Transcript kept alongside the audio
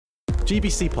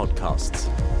GBC Podcasts.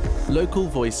 Local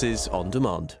voices on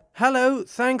demand. Hello,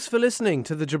 thanks for listening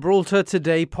to the Gibraltar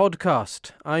Today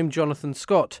podcast. I'm Jonathan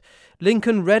Scott.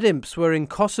 Lincoln Red Imps were in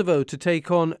Kosovo to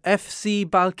take on FC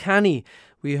Balkani.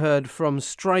 We heard from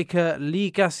striker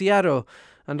Lee Gasiaro,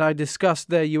 and I discussed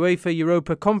their UEFA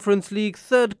Europa Conference League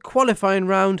third qualifying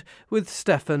round with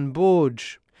Stefan Borg.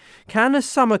 Can a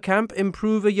summer camp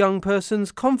improve a young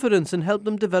person's confidence and help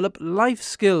them develop life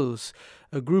skills?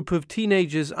 A group of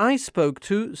teenagers I spoke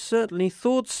to certainly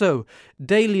thought so.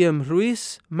 Dalium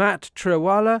Ruiz, Matt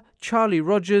Trewala, Charlie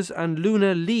Rogers and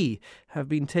Luna Lee have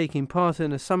been taking part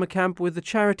in a summer camp with the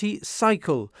charity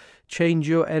CYE-CYL. Change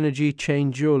your energy,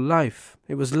 change your life.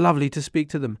 It was lovely to speak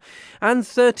to them. And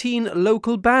 13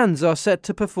 local bands are set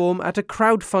to perform at a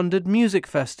crowd-funded music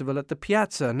festival at the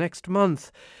Piazza next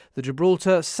month. The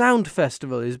Gibraltar Sound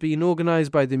Festival is being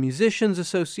organised by the Musicians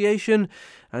Association,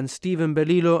 and Stephen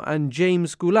Belilo and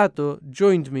James Gulato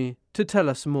joined me to tell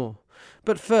us more.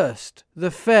 But first,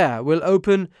 the fair will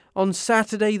open on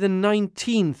Saturday the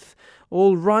 19th.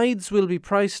 All rides will be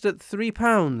priced at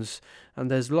 £3,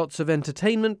 and there's lots of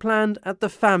entertainment planned at the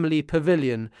Family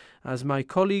Pavilion, as my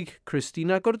colleague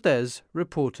Cristina Cortez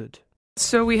reported.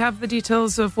 So we have the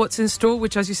details of what's in store,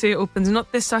 which, as you say, opens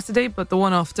not this Saturday, but the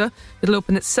one after. It'll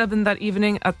open at 7 that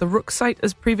evening at the Rook site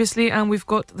as previously, and we've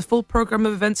got the full programme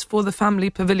of events for the Family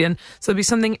Pavilion. So there'll be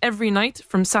something every night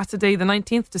from Saturday the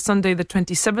 19th to Sunday the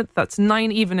 27th. That's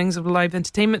 9 evenings of live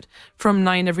entertainment from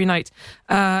 9 every night.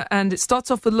 And it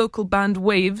starts off with local band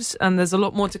Waves, and there's a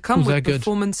lot more to come with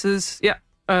performances.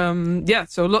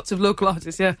 So lots of local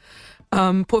artists,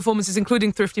 performances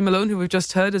including Thrifty Malone, who we've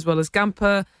just heard, as well as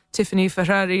Gamper, Tiffany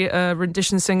Ferrari,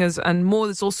 rendition singers and more.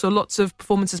 There's also lots of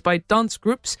performances by dance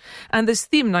groups, and there's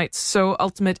theme nights, so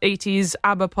Ultimate 80s,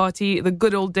 ABBA Party, The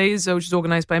Good Old Days, which is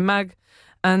organised by MAG,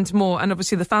 and more. And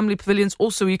obviously the Family Pavilions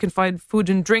also, you can find food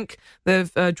and drink.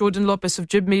 Jordan Lopez of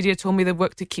Jib Media told me they've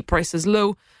worked to keep prices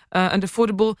low and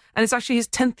affordable, and it's actually his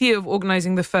 10th year of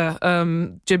organising the fair.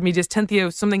 Jib Media's 10th year,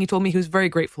 something he told me he was very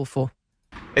grateful for.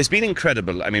 It's been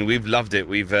incredible. I mean, we've loved it.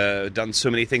 We've done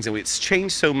so many things, and it's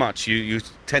changed so much. You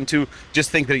tend to just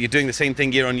think that you're doing the same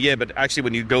thing year on year, but actually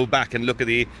when you go back and look at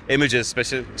the images,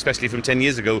 especially from 10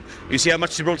 years ago, you see how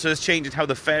much Gibraltar has changed and how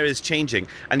the fair is changing,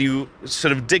 and you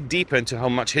sort of dig deeper into how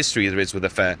much history there is with the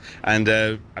fair. And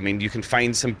you can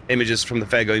find some images from the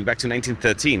fair going back to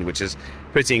 1913, which is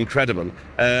pretty incredible.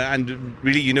 And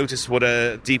really you notice what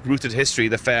a deep-rooted history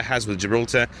the fair has with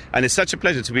Gibraltar, and it's such a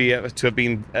pleasure to have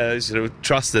been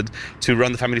trusted to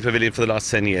run the Family Pavilion for the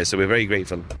last 10 years, so we're very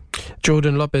grateful.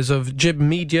 Jordan Lopez of Jib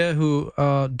Media, who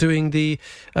are doing the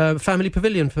Family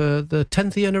Pavilion for the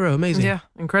 10th year in a row. Amazing. Yeah,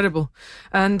 incredible.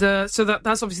 And so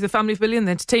that's obviously the Family Pavilion,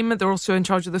 the entertainment. They're also in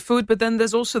charge of the food, but then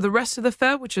there's also the rest of the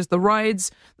fair, which is the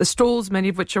rides, the stalls, many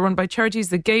of which are run by charities,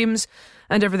 the games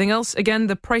and everything else. Again,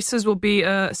 the prices will be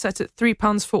set at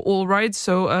 £3 for all rides,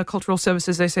 so cultural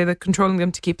services, they say they're controlling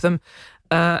them to keep them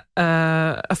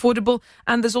affordable,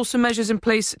 and there's also measures in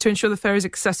place to ensure the fair is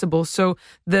accessible. So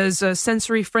there's a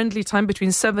sensory friendly time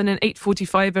between 7 and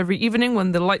 8:45 every evening,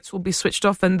 when the lights will be switched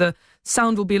off and the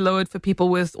sound will be lowered for people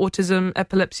with autism,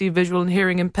 epilepsy, visual and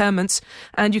hearing impairments.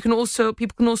 And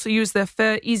people can also use their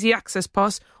Fair Easy Access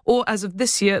Pass, or as of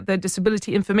this year, their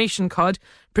Disability Information Card.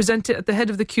 Present it at the head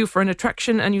of the queue for an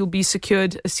attraction and you'll be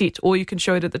secured a seat, or you can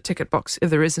show it at the ticket box if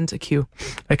there isn't a queue.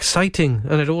 Exciting.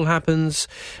 And it all happens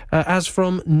as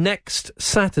from next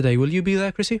Saturday. Will you be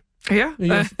there, Chrissy? Yeah. Are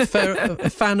you a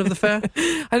fan of the fair?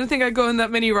 I don't think I go on that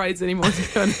many rides anymore,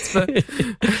 to be honest,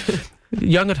 but...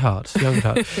 Young at heart.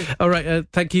 All right,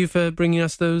 thank you for bringing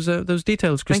us those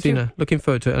details, Christina. Looking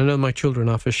forward to it. I know my children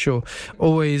are, for sure.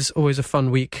 Always a fun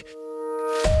week.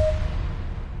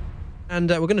 And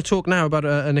we're going to talk now about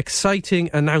an exciting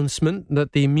announcement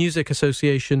that the Music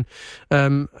Association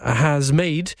has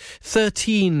made.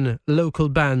 13 local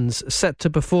bands set to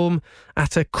perform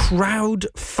at a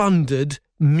crowd-funded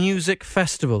music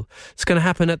festival. It's going to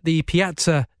happen at the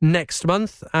Piazza next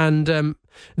month, and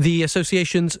the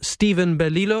association's Stephen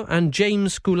Belilo and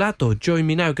James Gulato join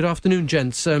me now. Good afternoon,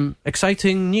 gents.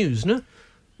 Exciting news, no?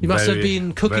 You must have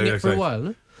been cooking it for a while,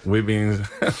 no? We've been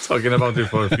talking about it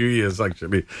for a few years,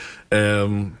 actually.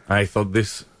 I thought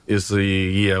this is the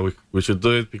year we should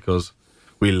do it, because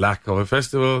we lack of a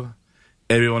festival.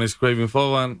 Everyone is craving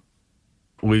for one.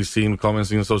 We've seen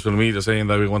comments in social media saying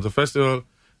that we want a festival.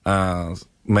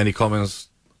 Many comments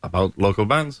about local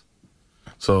bands.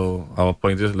 So our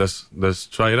point is, let's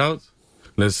try it out.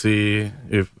 Let's see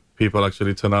if people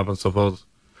actually turn up and support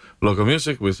local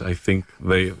music, which I think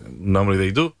they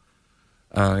normally do.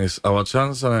 It's our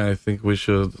chance, and I think we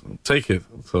should take it.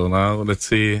 So now let's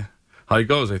see how it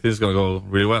goes. I think it's going to go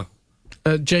really well.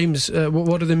 James,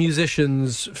 what are the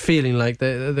musicians feeling like?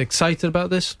 They're excited about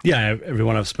this? Yeah,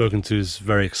 everyone I've spoken to is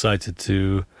very excited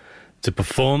to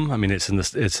perform. I mean, it's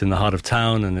in the heart of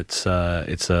town, and it's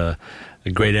a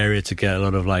great area to get a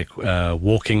lot of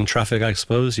walking traffic, I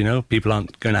suppose. People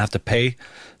aren't going to have to pay,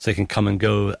 so they can come and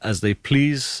go as they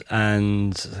please.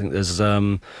 And I think there's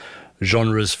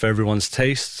genres for everyone's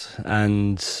taste,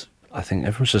 and I think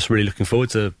everyone's just really looking forward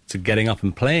to getting up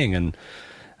and playing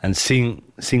and seeing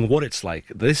what it's like.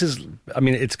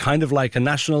 It's kind of like a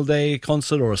National Day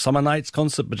concert or a Summer Nights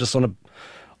concert, but just on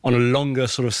a longer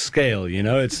sort of scale,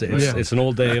 It's an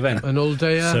all-day event. An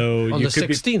all-day, so on the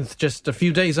 16th, just a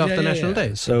few days after National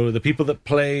Day. So the people that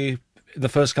play the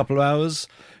first couple of hours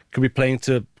could be playing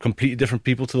to completely different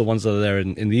people to the ones that are there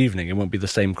in the evening. It won't be the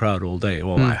same crowd all day.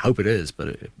 Well, I hope it is, but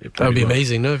it that would be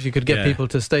amazing, no? If you could get people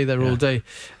to stay there all day.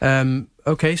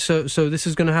 Okay, so this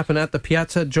is going to happen at the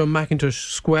Piazza, John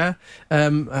McIntosh Square.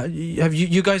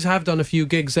 You guys have done a few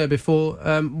gigs there before.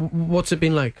 What's it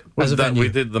been like as a venue? We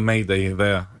did the May Day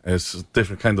there. It's a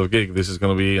different kind of gig. This is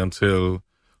going to be until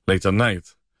late at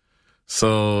night.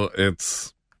 So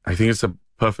I think it's a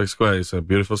perfect square. It's a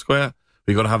beautiful square.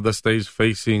 We're going to have the stage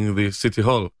facing the City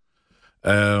Hall.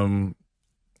 We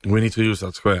need to use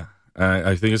that square.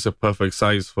 I think it's a perfect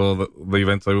size for the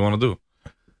event that we want to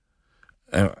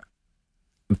do.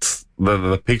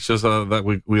 The pictures are that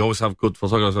we always have good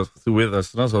photographers with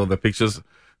us, so the pictures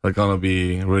are going to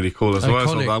be really cool as well.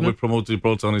 So that will promote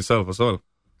Gibraltar on itself as well.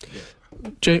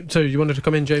 James, so you wanted to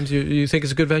come in, James? You think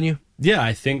it's a good venue? Yeah,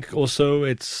 I think also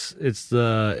it's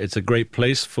a great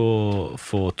place for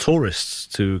tourists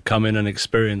to come in and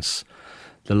experience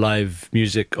the live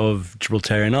music of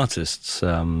Gibraltarian artists.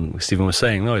 Stephen was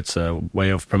saying, it's a way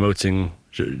of promoting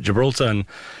Gibraltar, and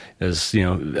as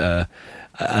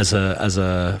as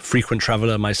a frequent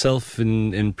traveller myself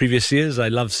in previous years, I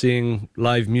love seeing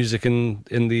live music in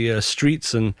the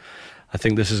streets, and I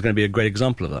think this is going to be a great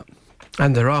example of that.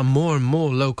 And there are more and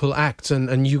more local acts,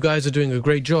 and you guys are doing a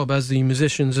great job as the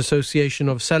Musicians Association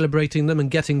of celebrating them and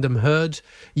getting them heard.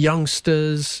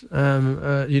 Youngsters,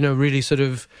 really sort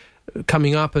of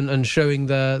coming up and showing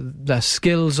their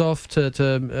skills off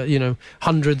to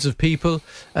hundreds of people.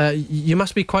 You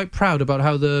must be quite proud about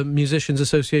how the Musicians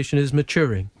Association is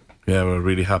maturing. Yeah, we're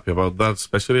really happy about that,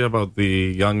 especially about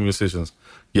the young musicians.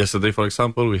 Yesterday, for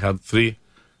example, we had 3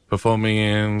 performing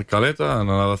in Caleta and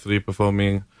another 3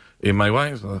 performing in my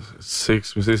wines.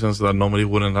 6 musicians that normally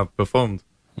wouldn't have performed.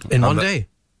 In one day?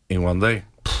 In one day.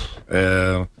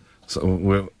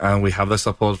 We have the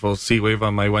support for C-Wave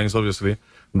and my wines, obviously,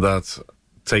 that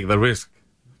take the risk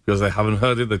because they haven't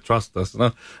heard it, they trust us,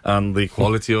 and the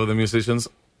quality of the musicians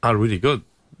are really good.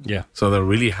 Yeah. So they're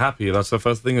really happy. That's the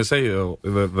first thing I say.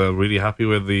 They're really happy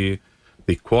with the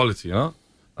quality, and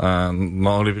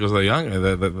not only because they're young,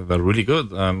 they're really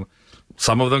good. And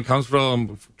some of them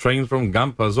trained from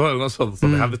Gampa as well, so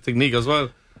they have the technique as well.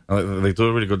 They do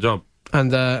a really good job. And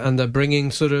they're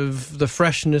bringing sort of the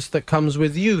freshness that comes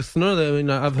with youth.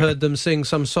 I've heard them sing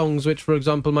some songs which, for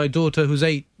example, my daughter, who's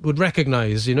 8, would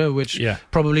recognise. Which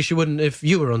probably she wouldn't if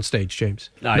you were on stage, James.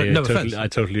 No offence. I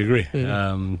totally agree.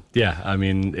 I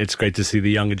mean, it's great to see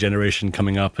the younger generation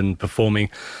coming up and performing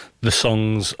the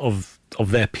songs of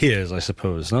their peers, I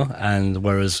suppose. No, and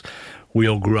whereas we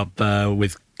all grew up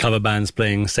with cover bands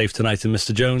playing Safe Tonight and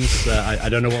Mr. Jones. I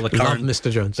don't know what the current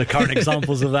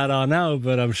examples of that are now,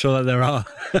 but I'm sure that there are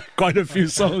quite a few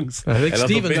songs. I think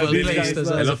Stephen's well placed as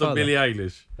a lot of Billie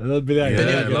Eilish. Billie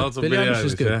Eilish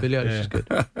is good. Billie Eilish is good.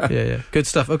 Yeah. Good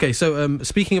stuff. Okay, so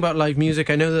speaking about live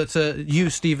music, I know that you,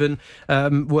 Stephen,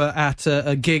 were at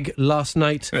a gig last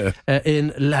night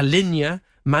in La Linea,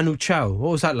 Manu Chao. What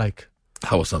was that like?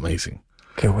 That was amazing.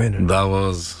 Okay, winner. That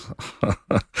was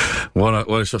what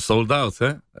just sold out.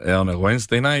 On a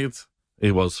Wednesday night,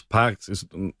 it was packed.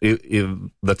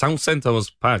 The town centre was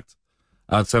packed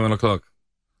at 7:00.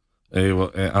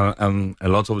 And a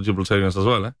lot of Gibraltarians as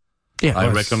well. Yeah, I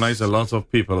recognize a lot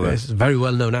of people there. It's a very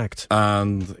well-known act.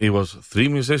 And it was 3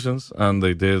 musicians, and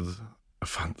they did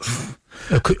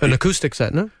an acoustic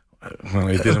set, no? Well,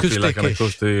 it didn't feel like an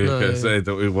acoustic set.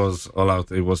 It was all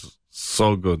out. It was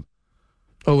so good.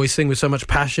 Always sing with so much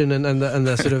passion, and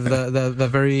the sort of they're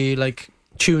very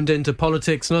tuned into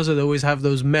politics, so they always have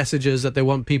those messages that they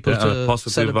want people to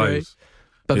positive celebrate. Vibes.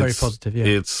 But very positive, yeah.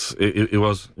 It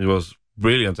was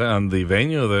brilliant, and the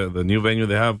venue, the new venue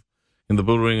they have in the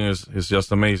Bullring is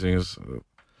just amazing. It's a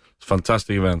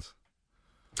fantastic event.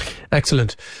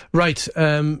 Excellent. Right,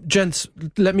 gents,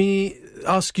 let me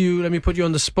put you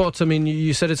on the spot. I mean,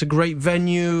 you said it's a great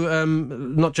venue,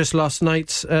 not just last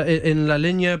night in La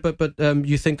Linea, but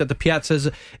you think that the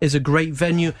Piazza is a great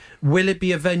venue. Will it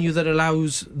be a venue that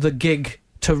allows the gig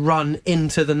to run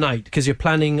into the night? Because you're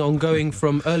planning on going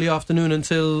from early afternoon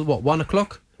until, 1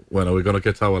 o'clock? Well, we're going to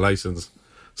get our license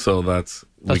so that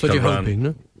That's what you're hoping,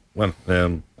 no? Well,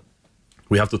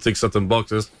 we have to tick certain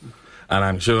boxes, and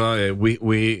I'm sure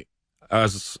we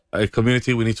as a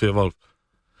community, we need to evolve.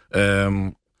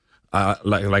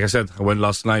 Like I said, I went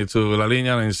last night to La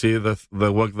Linea and see the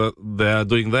work that they are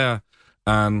doing there,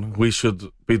 and we should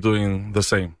be doing the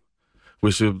same.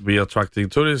 We should be attracting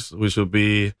tourists. We should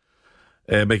be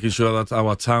making sure that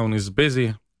our town is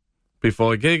busy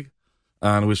before a gig,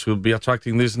 and we should be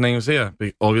attracting these names here.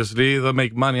 Obviously, they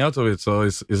make money out of it, so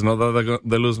it's not that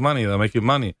they lose money. They're making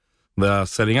money. They are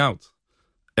selling out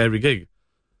every gig.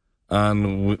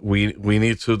 And we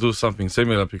need to do something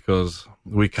similar, because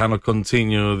we cannot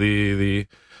continue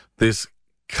this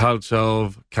culture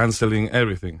of cancelling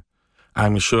everything.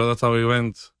 I'm sure that our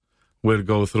event will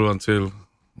go through until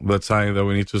the time that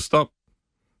we need to stop.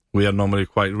 We are normally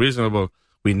quite reasonable.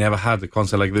 We never had a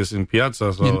concert like this in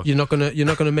Piazza, so you're not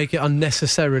gonna make it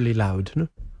unnecessarily loud, no?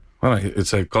 Well,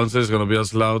 it's a concert. It's going to be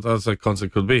as loud as a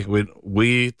concert could be.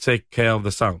 We take care of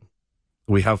the sound.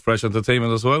 We have Fresh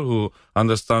Entertainment as well, who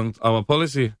understand our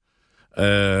policy,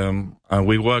 and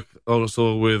we work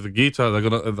also with Guitar.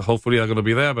 Hopefully they're gonna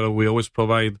be there, but we always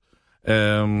provide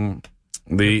the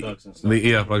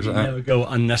earplugs. We never go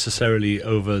unnecessarily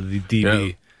over the dB.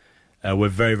 Yeah. We're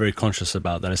very, very conscious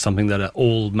about that. It's something that at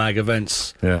all mag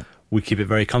events, we keep it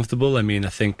very comfortable. I mean, I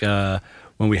think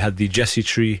when we had the Jesse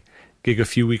Tree gig a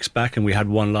few weeks back, and we had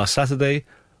one last Saturday,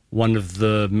 one of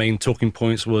the main talking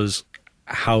points was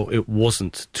how it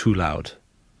wasn't too loud,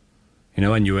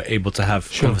 and you were able to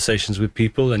have conversations with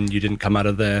people, and you didn't come out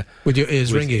of there with your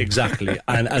ears ringing. Exactly.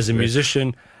 And as a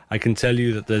musician, I can tell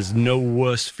you that there's no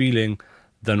worse feeling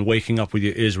than waking up with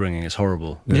your ears ringing. It's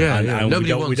horrible. And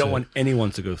we don't want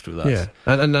anyone to go through that. Yeah,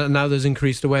 and now there's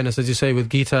increased awareness, as you say, with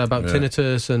Guitar about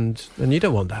tinnitus, and you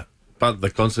don't want that. But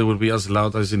the concert will be as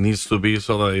loud as it needs to be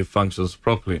so that it functions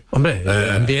properly. Hombre,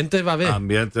 ambiente va bien.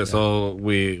 Ambiente, so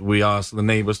we ask the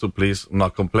neighbors to please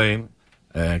not complain,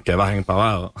 que bajen para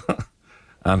abajo,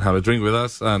 and have a drink with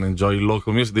us and enjoy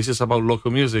local music. This is about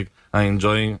local music and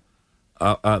enjoying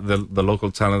the local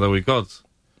talent that we got,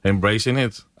 embracing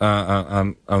it.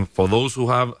 And for those who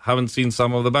haven't seen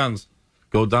some of the bands,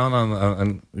 go down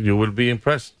and you will be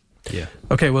impressed. Yeah.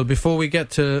 Okay, well, before we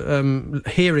get to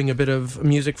hearing a bit of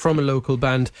music from a local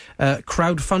band,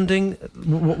 crowdfunding,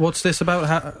 what's this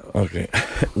about? Okay,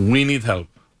 we need help.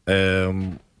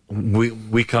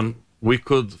 We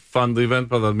could fund the event,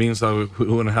 but that means that we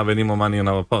wouldn't have any more money in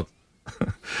our pot.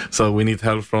 So we need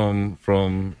help from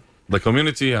the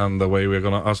community, and the way we're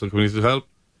going to ask the community to help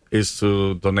is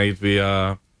to donate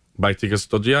via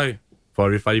buytickets.gi. For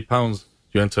every £5,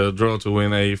 you enter a draw to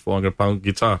win a £400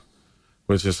 guitar,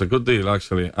 which is a good deal,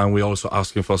 actually. And we're also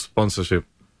asking for sponsorship.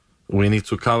 We need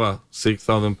to cover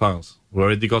 £6,000. We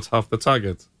already got half the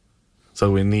target,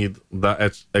 so we need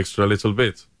that extra little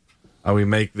bit, and we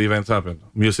make the event happen.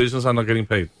 Musicians are not getting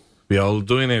paid. We are all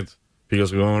doing it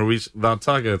because we want to reach that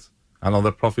target, and all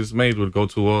the profits made will go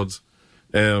towards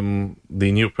the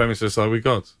new premises that we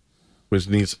got, which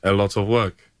needs a lot of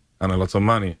work and a lot of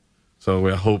money. So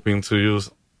we are hoping to use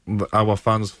our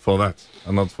funds for that,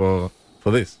 and not for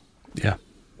this. Yeah.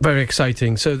 Very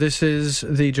exciting. So this is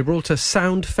the Gibraltar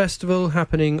Sound Festival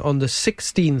happening on the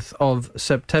 16th of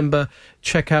September.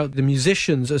 Check out the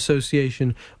Musicians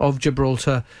Association of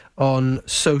Gibraltar on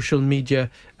social media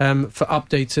for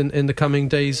updates in the coming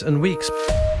days and weeks.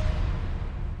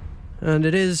 And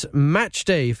it is match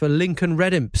day for Lincoln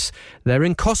Red Imps. They're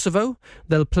in Kosovo.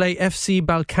 They'll play FC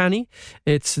Balkani.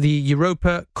 It's the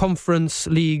Europa Conference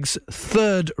League's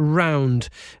third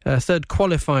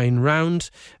qualifying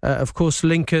round. Of course,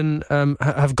 Lincoln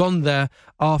have gone there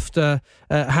after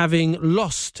having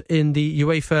lost in the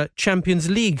UEFA Champions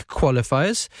League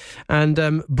qualifiers.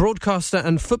 And broadcaster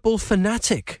and football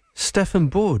fanatic Stefan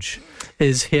Borg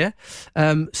is here.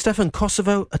 Stefan,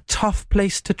 Kosovo, a tough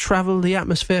place to travel. The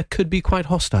atmosphere could be quite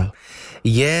hostile.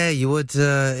 Yeah, you would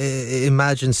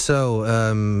imagine so.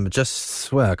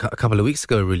 A couple of weeks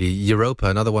ago, really, Europa,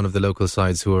 another one of the local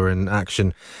sides who are in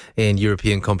action in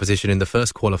European competition in the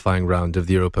first qualifying round of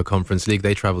the Europa Conference League,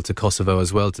 they travelled to Kosovo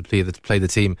as well to play the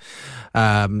team.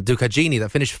 Dukagini, that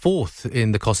finished fourth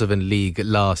in the Kosovan League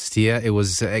last year. It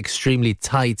was an extremely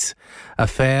tight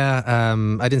affair.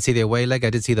 I didn't didn't see the away leg. I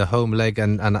did see the home leg,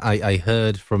 and I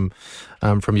heard from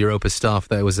Europa staff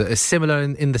that it was a similar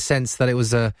in the sense that it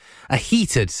was a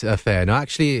heated affair. No,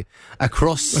 actually,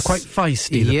 across quite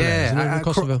feisty. The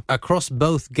players, across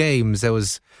both games, there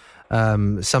was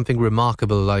something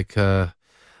remarkable, like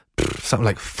something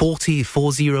like 40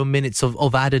 minutes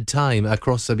of added time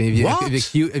across. I mean,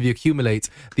 if you accumulate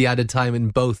the added time in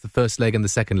both the first leg and the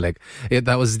second leg,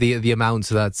 that was the amount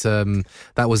that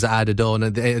was added on,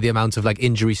 and the amount of like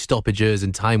injury stoppages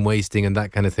and time wasting and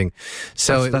that kind of thing.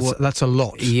 So that's a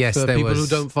lot. Yes, for people who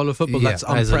don't follow football, that's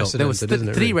unprecedented. There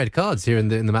was three red cards here in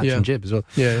the match in Jib as well.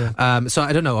 So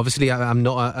I don't know. Obviously, I'm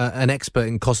not an expert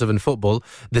in Kosovan football.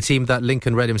 The team that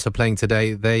Lincoln Red Imps are playing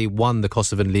today, they won the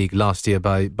Kosovan League last year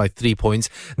by 3 points.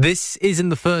 This isn't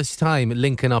the first time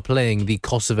Lincoln are playing the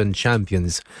Kosovan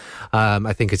champions.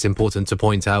 I think it's important to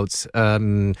point out.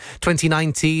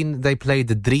 2019, they played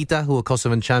the Drita, who were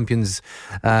Kosovan champions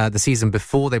the season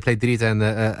before. They played Drita in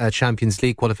the Champions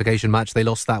League qualification match. They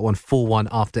lost that one 4-1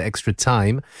 after extra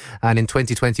time. And in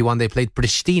 2021, they played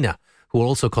Pristina, who were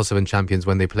also Kosovan champions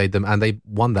when they played them, and they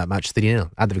won that match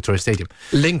 3-0 at the Victoria Stadium.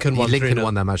 Lincoln won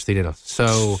that match 3-0.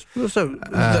 So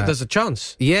there's a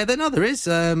chance. Yeah, there is.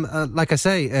 Like I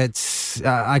say, it's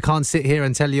I can't sit here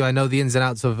and tell you I know the ins and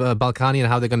outs of Balkani and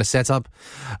how they're going to set up.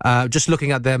 Just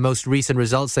looking at their most recent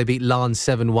results, they beat Larne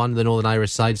 7-1, the Northern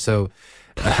Irish side, so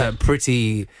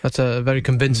pretty... That's a very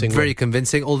convincing Very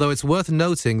convincing, although it's worth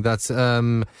noting that...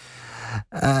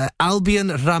 Albion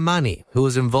Ramani, who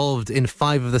was involved in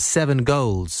 5 of the 7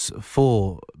 goals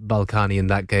for Balkani in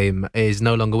that game, is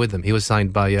no longer with them. He was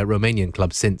signed by a Romanian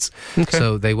club since,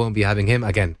 so they won't be having him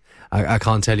again. I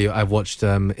can't tell you. I've watched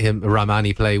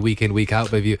Ramani play week in, week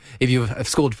out. But if you've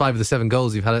scored 5 of the 7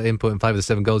 goals, you've had an input in 5 of the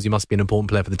 7 goals, you must be an important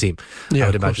player for the team. I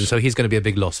would imagine. So he's going to be a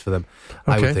big loss for them.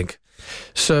 I would think.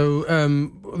 So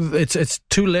it's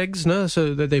 2 legs, no?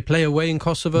 So they play away in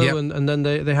Kosovo, and then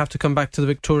they have to come back to the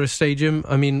Victoria Stadium.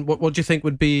 I mean, what do you think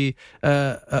would be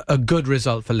a good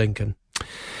result for Lincoln?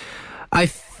 I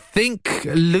think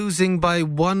losing by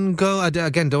 1 goal.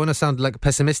 Again, don't want to sound like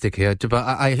pessimistic here, but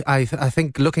I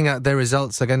think looking at their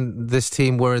results, again, this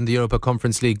team were in the Europa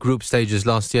Conference League group stages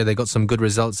last year. They got some good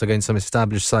results against some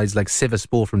established sides like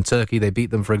Sivasspor from Turkey. They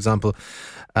beat them, for example,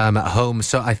 at home.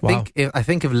 So I think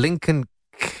if Lincoln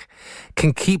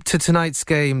can keep to tonight's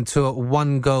game to a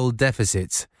 1-goal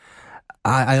deficit,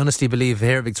 I honestly believe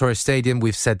here at Victoria Stadium,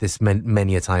 we've said this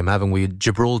many a time, haven't we?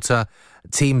 Gibraltar,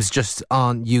 teams just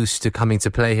aren't used to coming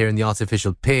to play here in the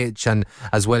artificial pitch, and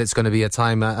as well it's going to be a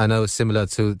time, I know, similar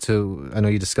to I know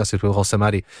you discussed it with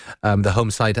Hosamari, the home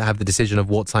side have the decision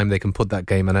of what time they can put that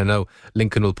game, and I know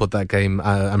Lincoln will put that game,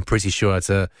 I'm pretty sure, at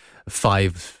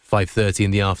 5:30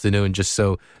 in the afternoon, just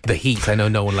so the heat, I know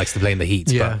no one likes to play in the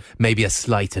heat, but maybe a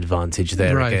slight advantage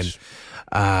there again.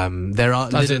 There are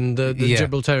in the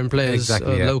Gibraltarian players,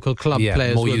 local club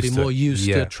players will be more used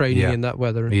to training in that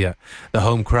weather. Yeah, the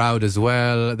home crowd as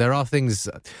well. There are things.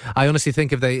 I honestly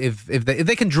think if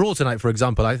they can draw tonight, for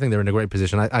example, I think they're in a great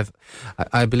position.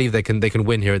 I believe they can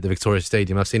win here at the Victoria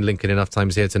Stadium. I've seen Lincoln enough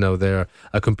times here to know they're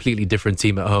a completely different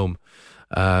team at home.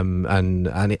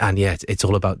 And yet it's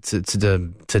all about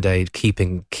today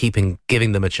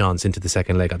giving them a chance into the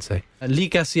second leg, I'd say.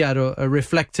 Liga Siaro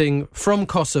reflecting from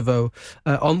Kosovo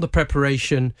on the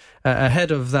preparation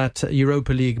ahead of that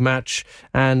Europa League match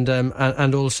and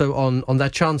also on their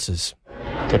chances.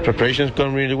 The preparation's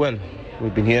gone really well.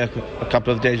 We've been here a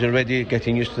couple of days already,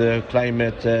 getting used to the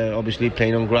climate, obviously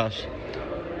playing on grass,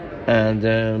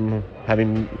 and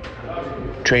having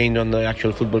trained on the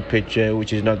actual football pitch,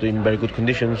 which is not in very good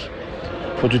conditions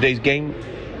for today's game.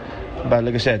 But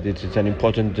like I said, it's an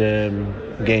important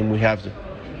game we have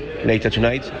later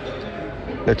tonight.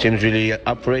 The team's really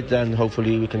up for it, and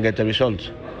hopefully we can get the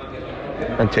result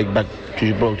and take back to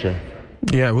Gibraltar.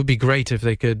 Yeah, it would be great if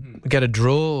they could get a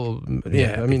draw.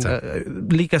 I mean,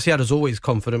 Liga Siaro's always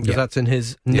confident because that's in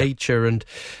his nature. And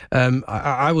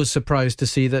I was surprised to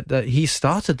see that he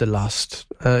started the last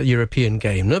European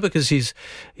game, no? Because he's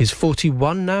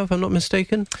 41 now, if I'm not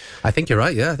mistaken. I think you're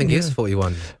right, I think he is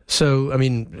 41. So, I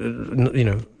mean,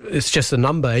 it's just a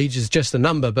number. Age is just a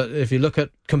number. But if you look at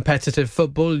competitive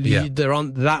football, there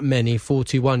aren't that many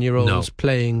 41-year-olds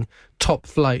playing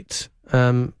top-flight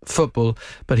football,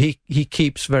 but he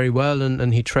keeps very well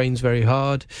and he trains very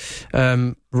hard.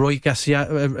 Roy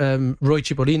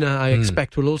Cipollina, I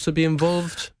expect, will also be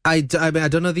involved. I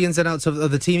don't know the ins and outs of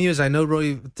the team news. I know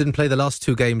Roy didn't play the last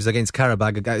 2 games against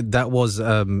Karabag. That was,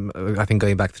 I think,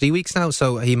 going back 3 weeks now.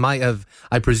 So he might have.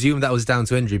 I presume that was down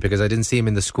to injury because I didn't see him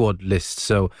in the squad list.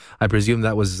 So I presume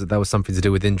that was something to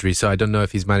do with injury. So I don't know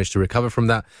if he's managed to recover from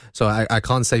that. So I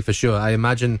can't say for sure. I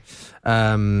imagine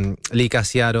Lee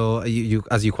Casiaro, you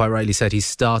as you quite rightly said, he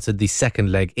started the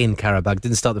second leg in Karabag.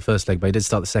 Didn't start the first leg, but he did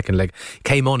start the second leg.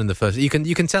 Came on in the first. You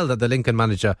can tell that the Lincoln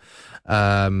manager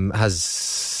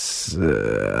has.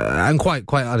 And quite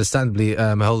understandably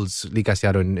holds Lee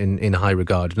Casiaro in high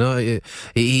regard. No,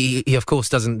 he of course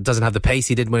doesn't have the pace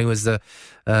he did when he was in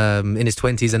his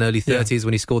 20s and early 30s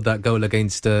when he scored that goal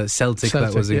against Celtic.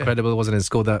 That was incredible, wasn't it?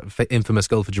 Scored that infamous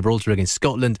goal for Gibraltar against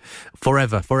Scotland.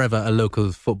 Forever a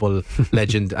local football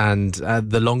legend, and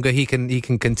the longer he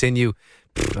can continue,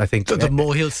 I think the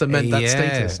more he'll cement that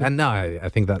status. And now I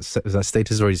think that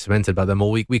status is already cemented, but the more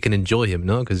we can enjoy him,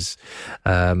 no? Because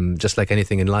just like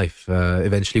anything in life,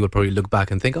 eventually we'll probably look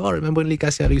back and think, oh, remember when Lee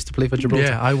Casiaro used to play for Gibraltar?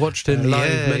 Yeah, I watched him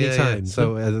live many times.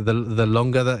 So the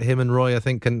longer that him and Roy, I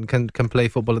think, can play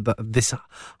football at this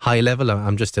high level,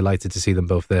 I'm just delighted to see them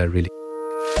both there, really.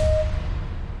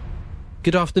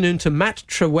 Good afternoon to Matt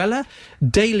Trewella,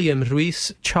 Dalium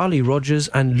Ruiz, Charlie Rogers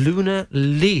and Luna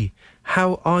Lee.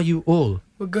 How are you all?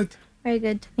 We're good. Very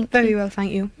good. Very well,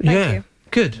 thank you. Thank you.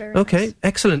 Good. Very okay. nice.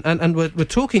 Excellent. And we're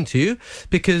talking to you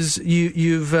because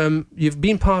you've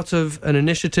been part of an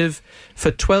initiative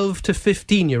for 12 to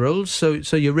 15-year-olds.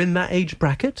 So you're in that age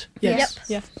bracket. Yes. Yep.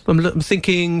 Yes. I'm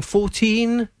thinking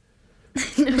 14,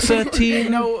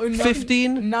 13,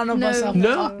 15. None of us are.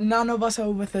 No? None of us are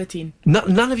over 13.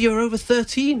 None of you are over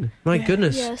 13. My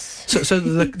goodness. Yes. So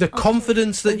the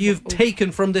confidence that you've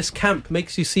taken from this camp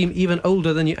makes you seem even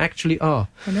older than you actually are.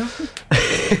 I know.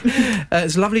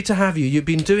 It's lovely to have you. You've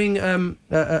been doing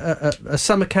a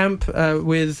summer camp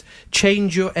with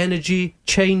Change Your Energy,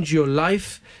 Change Your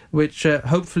Life, which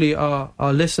hopefully our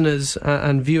listeners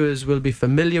and viewers will be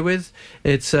familiar with.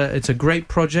 It's a great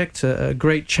project, a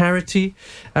great charity,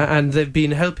 and they've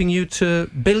been helping you to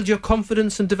build your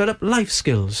confidence and develop life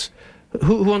skills.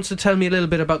 Who wants to tell me a little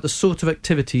bit about the sort of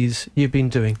activities you've been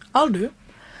doing? I'll do.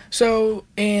 So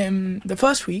in the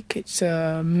first week, it's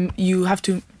you have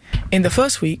to. In the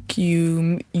first week,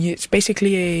 it's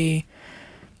basically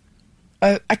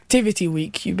a activity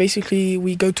week.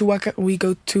 We go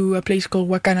to a place called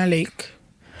Wakana Lake,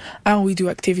 and we do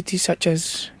activities such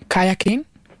as kayaking,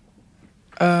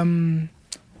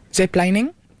 zip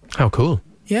lining. How cool.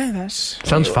 Yeah,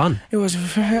 Sounds fun. It was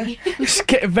very,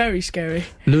 very scary.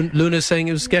 Luna's saying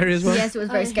it was scary as well? Yes, it was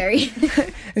very scary.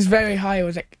 It's very high. It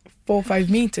was like 4 or 5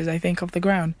 meters, I think, off the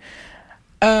ground.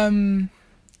 It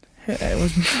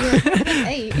was.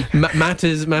 Matt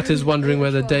is wondering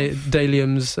whether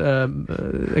Dalium's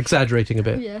exaggerating a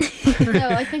bit. Yeah.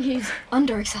 No, I think he's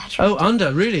under-exaggerating. Oh,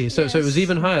 under, really? So it was Yes.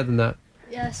 even higher than that?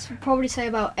 Yes, probably say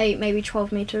about 8, maybe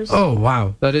 12 meters. Oh,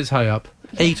 wow. That is high up.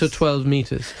 8 or Yes. 12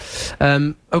 meters.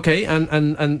 Okay,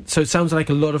 and so it sounds like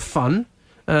a lot of fun.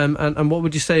 And what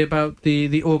would you say about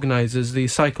the organisers, the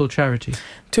CYE-CYL charity?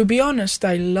 To be honest,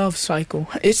 I love CYE-CYL.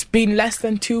 It's been less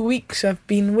than 2 weeks I've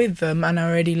been with them, and I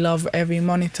already love every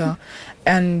monitor.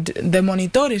 And the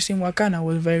monitores in Wakana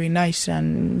were very nice,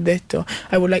 and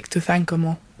I would like to thank them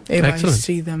all if Excellent. I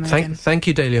see them again. Thank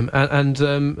you, Dalium. And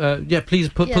please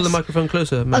pull the Yes. microphone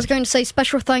closer. I was going to say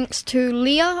special thanks to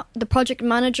Leah, the project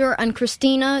manager, and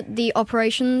Christina, the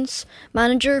operations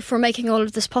manager, for making all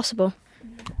of this possible.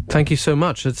 Thank you so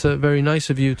much. It's very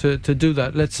nice of you to do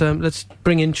that. Let's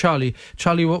bring in Charlie.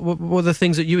 Charlie, what were the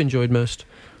things that you enjoyed most?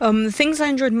 The things I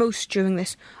enjoyed most during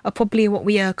this are probably what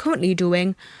we are currently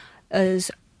doing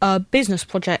as a business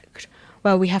project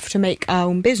where we have to make our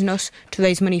own business to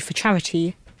raise money for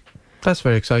charity. That's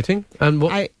very exciting. And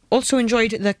what? I also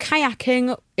enjoyed the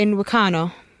kayaking in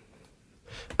Wakana.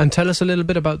 And tell us a little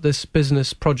bit about this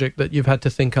business project that you've had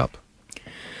to think up.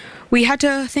 We had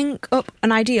to think up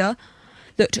an idea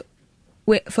that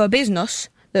for a business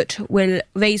that will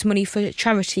raise money for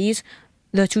charities.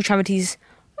 The 2 charities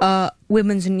are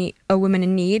Women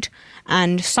in Need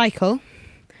and CYE-CYL.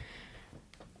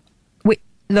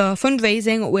 The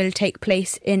fundraising will take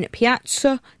place in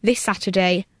Piazza this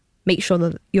Saturday. Make sure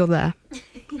that you're there.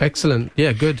 Excellent.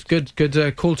 Yeah,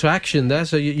 good call to action there.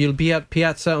 So you'll be at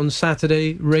Piazza on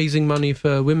Saturday raising money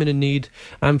for Women in Need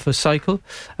and for CYE-CYL.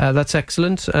 That's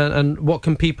excellent. And what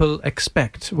can people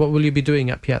expect? What will you be doing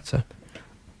at Piazza?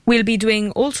 We'll be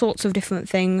doing all sorts of different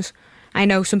things. I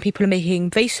know some people are making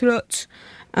bracelets,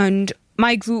 and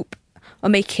my group are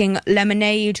making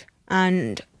lemonade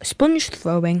and sponge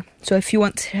throwing. So if you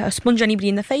want to sponge anybody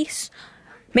in the face,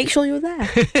 make sure you're there.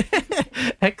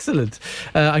 Excellent.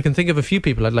 I can think of a few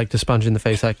people I'd like to sponge in the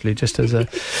face, actually, just as a...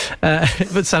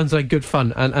 but sounds like good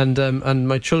fun. And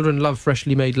my children love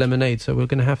freshly made lemonade, so we're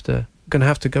going to have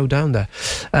to go down there.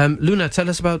 Luna, tell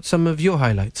us about some of your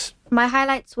highlights. My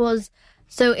highlights was,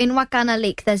 so in Wakana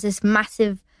Lake, there's this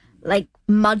massive,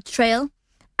 mud trail,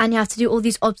 and you have to do all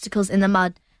these obstacles in the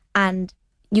mud, and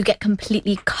you get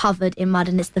completely covered in mud,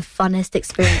 and it's the funnest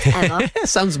experience ever.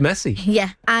 Sounds messy. Yeah,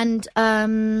 and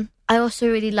I also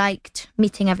really liked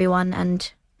meeting everyone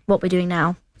and what we're doing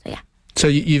now. So yeah. So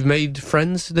you've made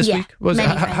friends this week?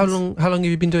 How long have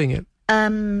you been doing it?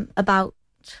 About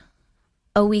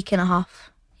a week and a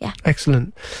half. Yeah.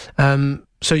 Excellent.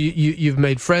 So you've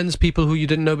made friends, people who you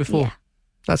didn't know before. Yeah.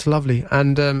 That's lovely.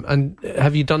 And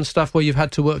have you done stuff where you've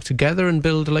had to work together and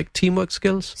build teamwork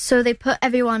skills? So they put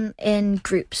everyone in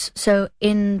groups. So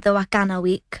in the Wakana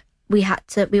week, we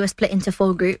were split into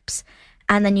 4 groups,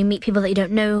 and then you meet people that you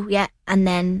don't know yet, and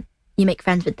then you make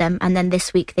friends with them. And then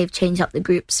this week they've changed up the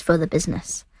groups for the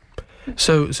business.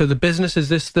 So the business, is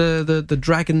this the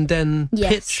Dragon Den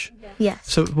pitch? Yes.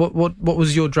 So what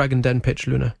was your Dragon Den pitch,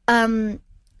 Luna?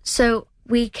 So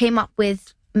we came up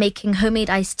with making homemade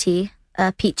iced tea,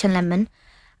 peach and lemon,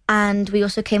 and we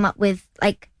also came up with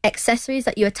accessories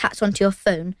that you attach onto your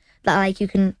phone that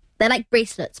they're like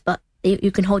bracelets, but you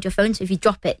can hold your phone, so if you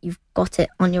drop it, you've got it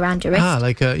around your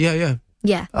wrist.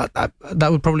 Yeah.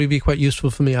 That would probably be quite useful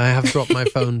for me. I have dropped my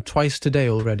phone twice today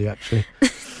already, actually.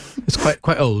 It's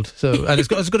quite old, and it's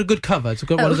got a good cover. It's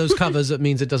got one of those covers that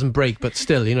means it doesn't break, but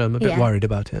still, I'm a bit worried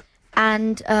about it.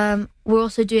 And we're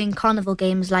also doing carnival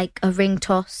games like a ring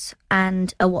toss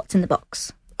and a what's in the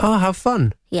box. Oh, how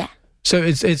fun! Yeah. So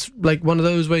it's like one of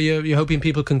those where you're hoping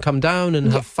people can come down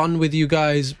and have fun with you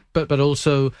guys, but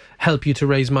also help you to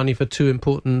raise money for 2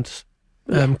 important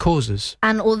causes.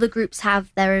 And all the groups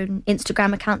have their own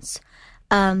Instagram accounts,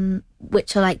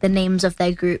 which are the names of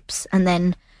their groups, and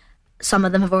then some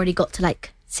of them have already got to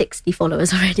 60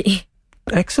 followers already.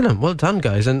 Excellent. Well done,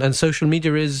 guys. And social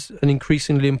media is an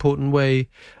increasingly important way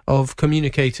of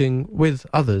communicating with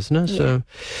others, no? Yeah.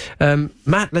 So,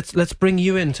 Matt, let's bring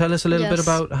you in. Tell us a little bit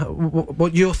about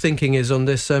what your thinking is on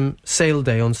this sail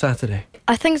day on Saturday.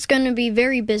 I think it's going to be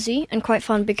very busy and quite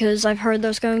fun because I've heard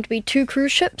there's going to be 2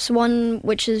 cruise ships. One,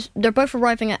 they're both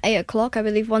arriving at 8 o'clock. I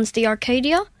believe one's the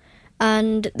Arcadia,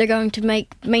 and they're going to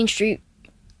make Main Street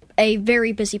a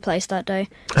very busy place that day.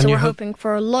 So we're hoping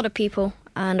for a lot of people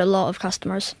and a lot of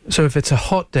customers. So if it's a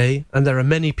hot day and there are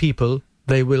many people,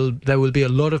 there will be a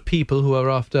lot of people who are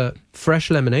after fresh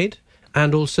lemonade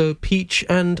and also peach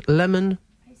and lemon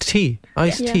tea,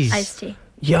 iced tea. Iced tea.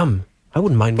 Yum. I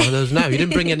wouldn't mind one of those now. You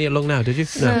didn't bring any along now, did you?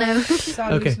 No.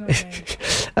 Okay.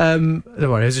 Don't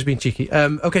worry, I was just being cheeky.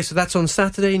 Okay, so that's on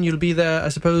Saturday, and you'll be there, I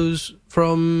suppose,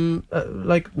 from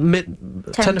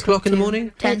 10 o'clock in the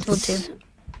morning? 10 till 2.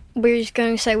 We're just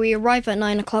going to say we arrive at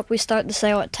 9 o'clock, we start the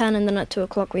sale at 10, and then at 2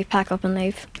 o'clock we pack up and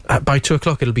leave. By 2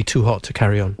 o'clock it'll be too hot to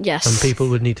carry on. Yes. And people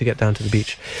would need to get down to the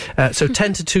beach. So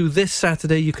 10 to 2 this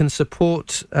Saturday, you can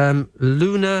support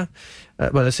Luna,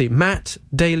 Matt,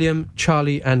 Dalium,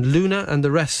 Charlie and Luna, and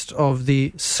the rest of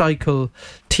the CYE-CYL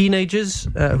teenagers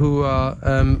who are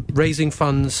raising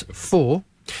funds for...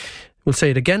 We'll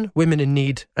say it again, Women in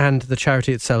Need and the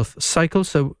charity itself, CYE-CYL.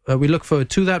 So we look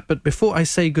forward to that. But before I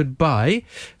say goodbye,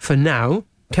 for now,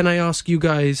 can I ask you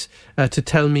guys to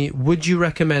tell me, would you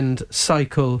recommend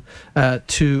CYE-CYL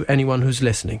to anyone who's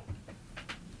listening?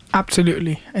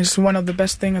 Absolutely. It's one of the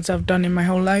best things I've done in my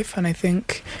whole life, and I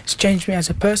think it's changed me as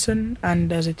a person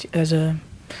and as a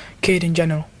kid in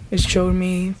general. It's shown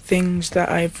me things that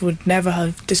I would never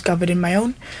have discovered in my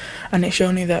own, and it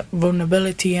showed me that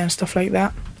vulnerability and stuff like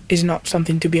that is not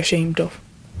something to be ashamed of.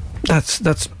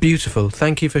 That's beautiful.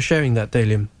 Thank you for sharing that,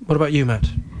 Dalium. What about you, Matt?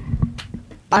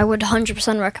 I would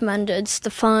 100% recommend it. It's the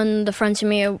fun, the friends you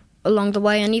meet along the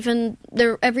way, and even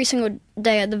every single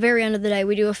day, at the very end of the day,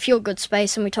 we do a feel-good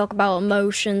space and we talk about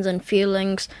emotions and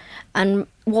feelings and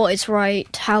what is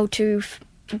right, how to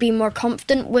be more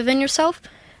confident within yourself.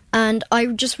 And I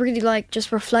just really like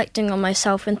just reflecting on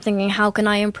myself and thinking, how can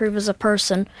I improve as a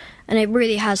person? And it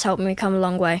really has helped me come a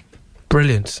long way.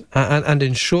 Brilliant. And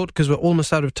in short, because we're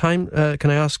almost out of time,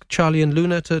 can I ask Charlie and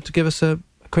Luna to give us a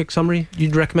quick summary?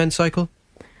 You'd recommend CYE-CYL?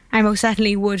 I most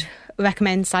certainly would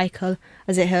recommend CYE-CYL,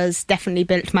 as it has definitely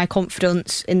built my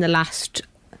confidence in the last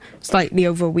slightly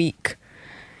over a week,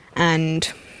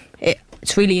 and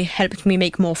it's really helped me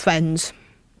make more friends.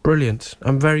 Brilliant.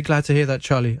 I'm very glad to hear that,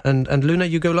 Charlie. And Luna,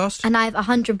 you go last? And I've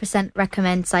 100%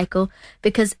 recommend CYE-CYL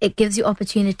because it gives you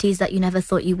opportunities that you never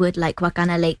thought you would, like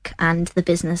Wakana Lake and the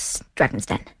business Dragon's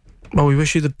Den. Well, we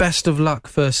wish you the best of luck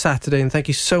for Saturday, and thank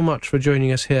you so much for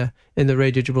joining us here in the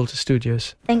Radio Gibraltar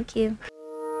studios. Thank you.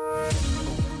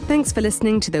 Thanks for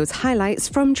listening to those highlights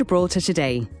from Gibraltar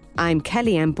Today. I'm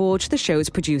Kelly Ann Borge, the show's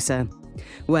producer.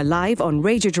 We're live on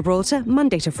Radio Gibraltar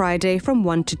Monday to Friday from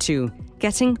 1 to 2,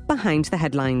 getting behind the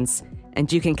headlines. And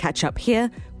you can catch up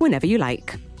here whenever you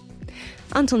like.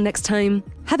 Until next time,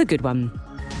 have a good one.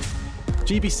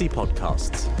 GBC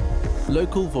Podcasts.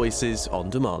 Local voices on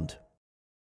demand.